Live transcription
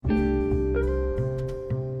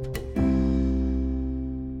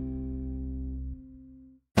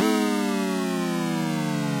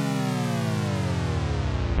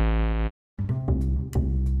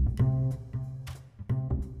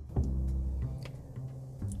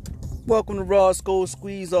Welcome to Roscoe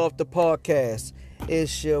Squeeze Off, the podcast.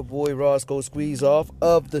 It's your boy Roscoe Squeeze Off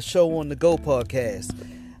of the Show on the Go podcast.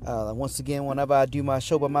 Once again, whenever I do my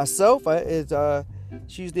show by myself, it's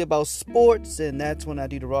usually about sports, and that's when I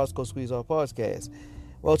do the Roscoe Squeeze Off podcast.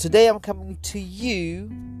 Well, today I'm coming to you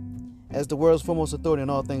as the world's foremost authority on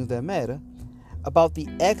all things that matter about the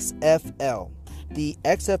XFL. The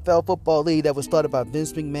XFL football league that was started by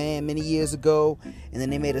Vince McMahon many years ago, and then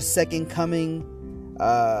they made a second coming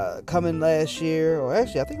last year, or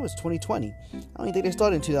actually I think it was 2020. I don't even think they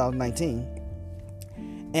started in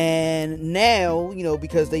 2019. And now,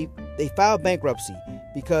 because they filed bankruptcy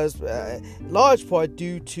because large part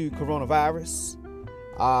due to coronavirus.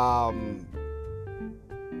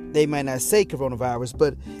 They might not say coronavirus,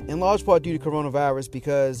 but in large part due to coronavirus,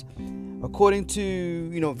 because according to,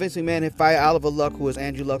 Vince McMahon had fired Oliver Luck, who was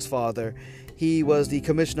Andrew Luck's father. He was the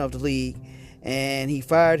commissioner of the league, and he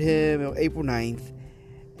fired him on April 9th.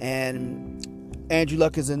 And Andrew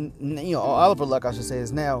Luck Oliver Luck, I should say,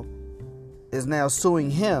 is now suing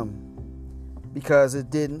him because it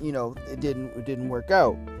didn't work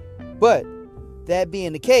out. But that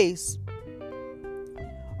being the case,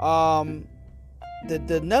 the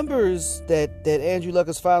numbers that Andrew Luck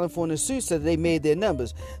is filing for in the suit said they made their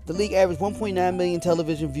numbers. The league averaged 1.9 million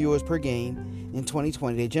television viewers per game in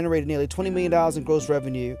 2020. They generated nearly $20 million in gross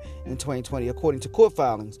revenue in 2020, according to court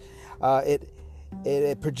filings.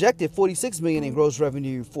 It projected $46 million in gross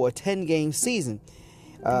revenue for a 10-game season.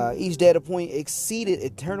 Each data point exceeded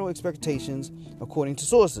internal expectations, according to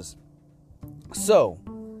sources. So,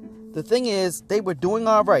 the thing is, they were doing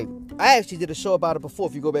all right. I actually did a show about it before,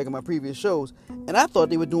 if you go back in my previous shows, and I thought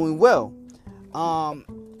they were doing well.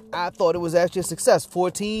 I thought it was actually a success.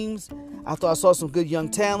 4 teams. I thought I saw some good young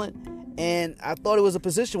talent, and I thought it was a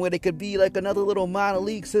position where they could be like another little minor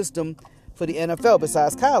league system for the NFL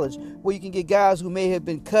besides college, where you can get guys who may have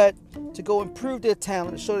been cut to go improve their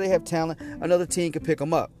talent, show they have talent. Another team can pick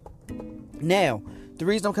them up. Now, the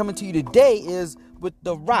reason I'm coming to you today is with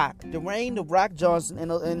The Rock, Dwayne "The Rock" Johnson, and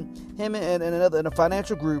him and a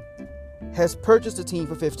financial group has purchased the team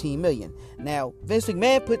for $15 million. Now, Vince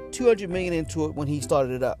McMahon put $200 million into it when he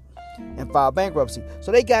started it up and filed bankruptcy.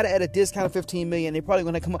 So they got it at a discount of $15 million. They're probably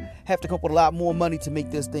going to have to come up with a lot more money to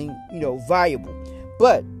make this thing, viable.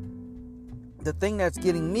 But the thing that's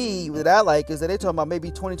getting me that I like is that they're talking about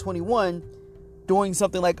maybe 2021 doing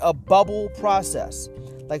something like a bubble process,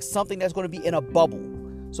 like something that's going to be in a bubble.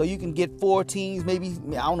 So you can get 4 teams, maybe,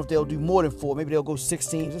 I don't know if they'll do more than 4, maybe they'll go 6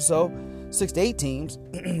 teams or so, 6 to 8 teams.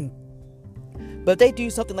 But if they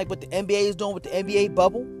do something like what the NBA is doing with the NBA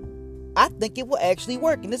bubble, I think it will actually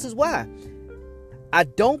work. And this is why. I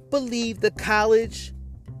don't believe the college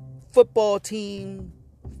football team,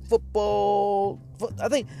 I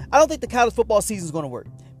don't think the college football season is going to work,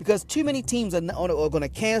 because too many teams are going to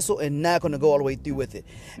cancel and not going to go all the way through with it.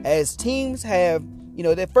 As teams have,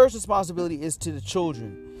 their first responsibility is to the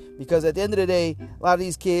children, because at the end of the day, a lot of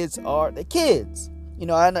these kids are the kids.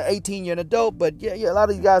 I'm 18, you're an adult, but yeah, a lot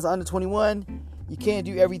of these guys are under 21. You can't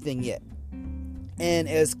do everything yet. And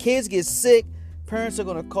as kids get sick, parents are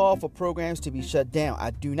going to call for programs to be shut down.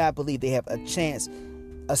 I do not believe they have a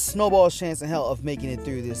snowball's chance in hell of making it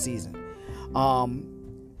through this season.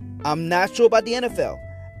 I'm not sure about the NFL.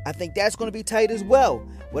 I think that's going to be tight as well.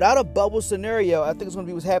 Without a bubble scenario, I think it's going to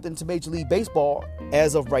be what's happening to Major League Baseball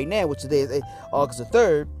as of right now, which today is August the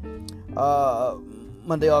 3rd,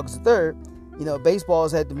 Monday, August the 3rd. Baseball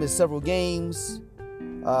has had to miss several games,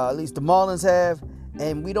 at least the Marlins have,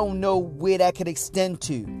 and we don't know where that could extend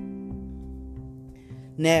to.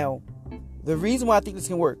 Now, the reason why I think this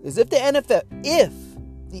can work is if the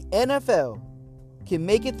NFL can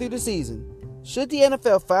make it through the season, should the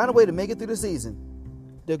NFL find a way to make it through the season,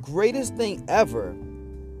 the greatest thing ever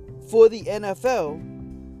for the NFL,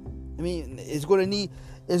 they're going to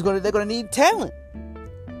need talent.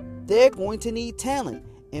 They're going to need talent.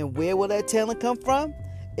 And where will that talent come from?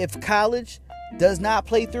 If college does not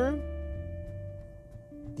play through,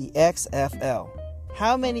 the XFL.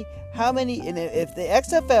 How many, and if the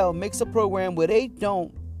XFL makes a program where they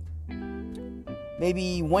don't,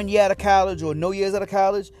 maybe 1 year out of college or no years out of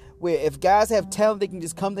college, where if guys have talent, they can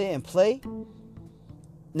just come there and play.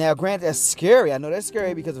 Now, granted, that's scary. I know that's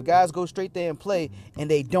scary, because if guys go straight there and play and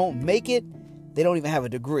they don't make it, they don't even have a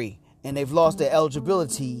degree, and they've lost their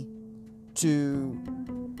eligibility to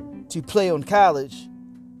play on college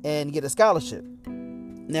and get a scholarship.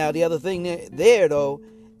 Now, the other thing there though,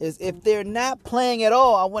 is if they're not playing at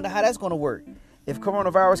all, I wonder how that's going to work. If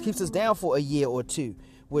coronavirus keeps us down for a year or 2,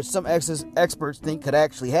 which some experts think could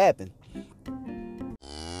actually happen.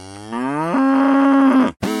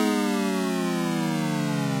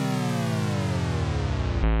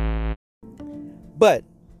 But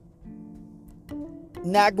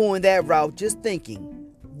not going that route, just thinking,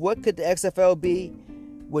 what could the XFL be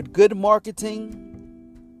with good marketing?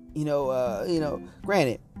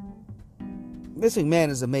 Granted, Vince McMahon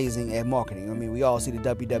is amazing at marketing. I mean, we all see the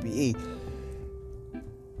WWE.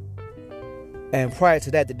 And prior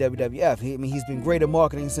to that, the WWF. He's been great at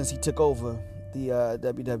marketing since he took over the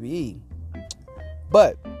WWE.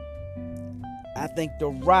 But I think The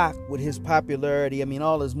Rock, with his popularity,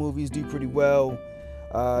 all his movies do pretty well.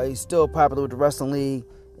 He's still popular with the wrestling league.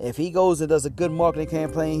 If he goes and does a good marketing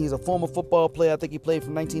campaign, he's a former football player. I think he played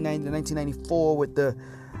from 1990 to 1994 with the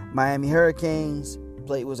Miami Hurricanes.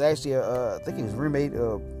 It was actually, I think he was roommate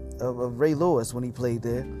of Ray Lewis when he played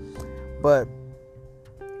there. But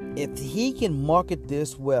if he can market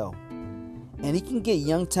this well, and he can get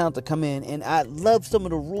young talent to come in, and I love some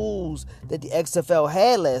of the rules that the XFL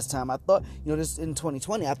had last time. I thought, this in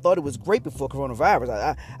 2020, I thought it was great before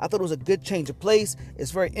coronavirus. I thought it was a good change of pace.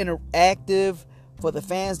 It's very interactive for the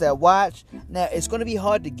fans that watch. Now, it's going to be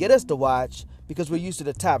hard to get us to watch because we're used to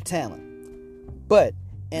the top talent. But,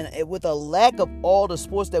 and with a lack of all the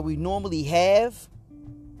sports that we normally have,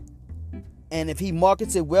 and if he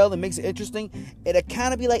markets it well and makes it interesting, it'll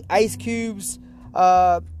kind of be like Ice Cube's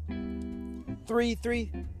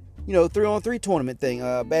 3-on-3 tournament thing,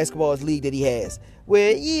 basketball league that he has,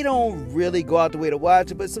 where you don't really go out the way to watch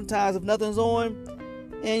it, but sometimes if nothing's on,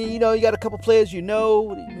 and you got a couple players,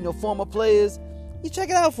 former players, you check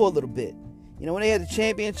it out for a little bit. When they had the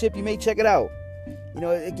championship, you may check it out.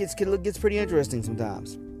 It gets pretty interesting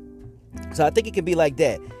sometimes. So I think it can be like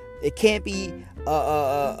that. It can't be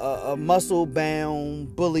a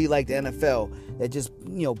muscle-bound bully like the NFL that just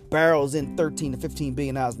barrels in $13 to $15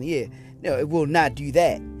 billion in the year. No, it will not do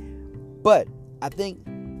that. But I think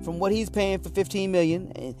from what he's paying for $15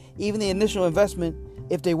 million, and even the initial investment,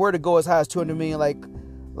 if they were to go as high as $200 million, like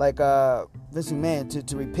Vince McMahon,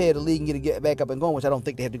 to repair the league and get it back up and going, which I don't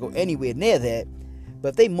think they have to go anywhere near that. But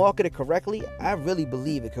if they market it correctly, I really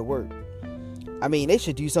believe it could work. They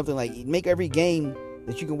should do something like make every game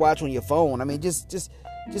that you can watch on your phone. Just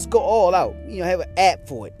go all out. Have an app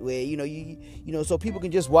for it where so people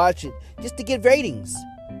can just watch it just to get ratings.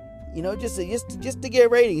 Just to get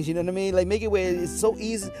ratings. You know what I mean? Like make it where it's so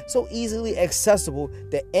easily accessible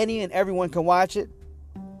that any and everyone can watch it.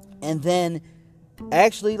 And then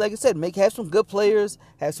actually, like I said, have some good players,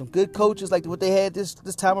 have some good coaches like what they had this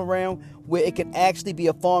time around, where it can actually be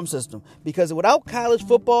a farm system. Because without college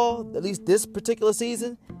football, at least this particular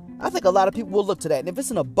season, I think a lot of people will look to that. And if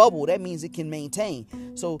it's in a bubble, that means it can maintain.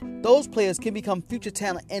 So those players can become future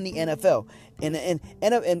talent in the NFL. And an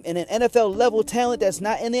NFL level talent that's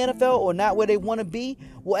not in the NFL or not where they want to be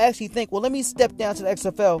will actually think, well, let me step down to the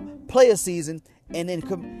XFL, play a season, and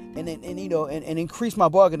increase my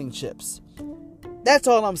bargaining chips. That's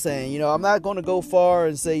all I'm saying. I'm not going to go far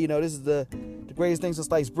and say, this is the greatest thing since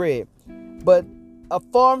sliced bread. But a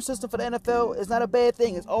farm system for the NFL is not a bad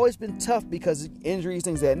thing. It's always been tough because of injuries,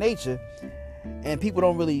 things of that nature. And people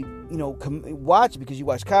don't really, watch it because you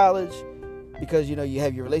watch college, because, you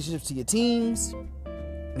have your relationships to your teams,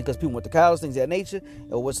 because people went to college, things of that nature,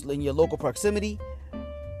 or what's in your local proximity.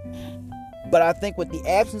 But I think with the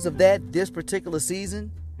absence of that this particular season,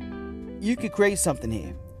 you could create something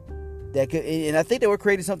here. And I think they were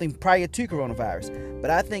creating something prior to coronavirus.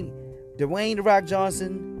 But I think Dwayne "The Rock"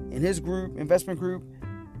 Johnson and his investment group,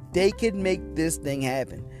 they could make this thing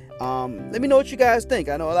happen. Let me know what you guys think.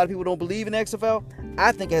 I know a lot of people don't believe in XFL.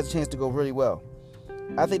 I think it has a chance to go really well.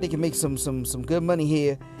 I think they can make some good money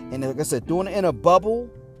here. And like I said, doing it in a bubble,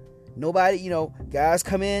 nobody, guys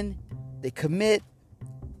come in, they commit.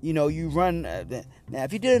 You run. Now,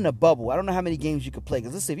 if you did it in a bubble, I don't know how many games you could play.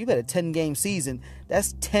 Because let's say if you've had a 10-game season,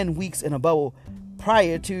 that's 10 weeks in a bubble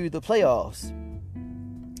prior to the playoffs.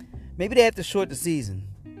 Maybe they have to short the season.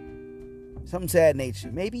 Something to that nature.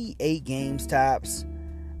 Maybe 8 games tops.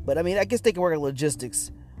 But, I guess they can work on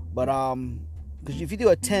logistics. But, because if you do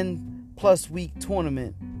a 10-plus week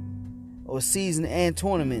tournament, or season and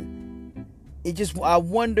tournament, I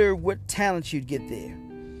wonder what talent you'd get there.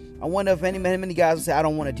 I wonder if many guys will say, I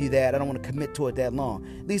don't want to do that. I don't want to commit to it that long.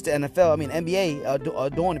 At least the NFL, NBA are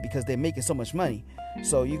doing it because they're making so much money.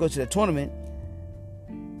 So you go to the tournament,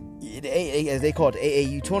 as they call it, the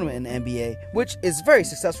AAU tournament in the NBA, which is very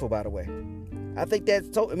successful, by the way. I think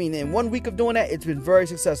that's in 1 week of doing that, it's been very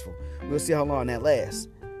successful. We'll see how long that lasts.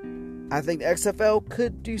 I think the XFL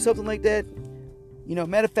could do something like that.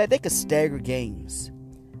 Matter of fact, they could stagger games.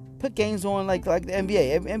 Put games on like the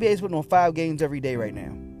NBA. NBA is putting on 5 games every day right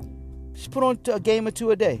now. Just put on a game or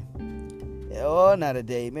 2 a day. Or not a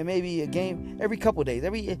day. Maybe a game every couple of days.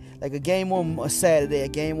 Like a game on a Saturday, a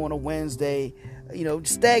game on a Wednesday.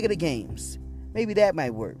 Stagger the games. Maybe that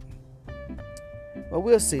might work. But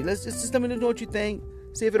we'll see. Let's just let me know what you think.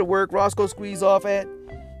 See if it'll work.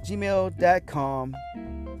 RoscoeSqueezeOff@gmail.com.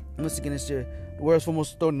 Once again, it's the world's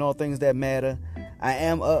foremost authority on all things that matter. I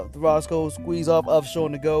am the Roscoe Squeeze Off of Show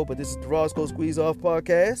on the Go, but this is the Roscoe Squeeze Off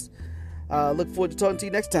podcast. Look forward to talking to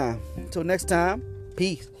you next time. Until next time,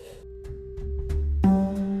 peace.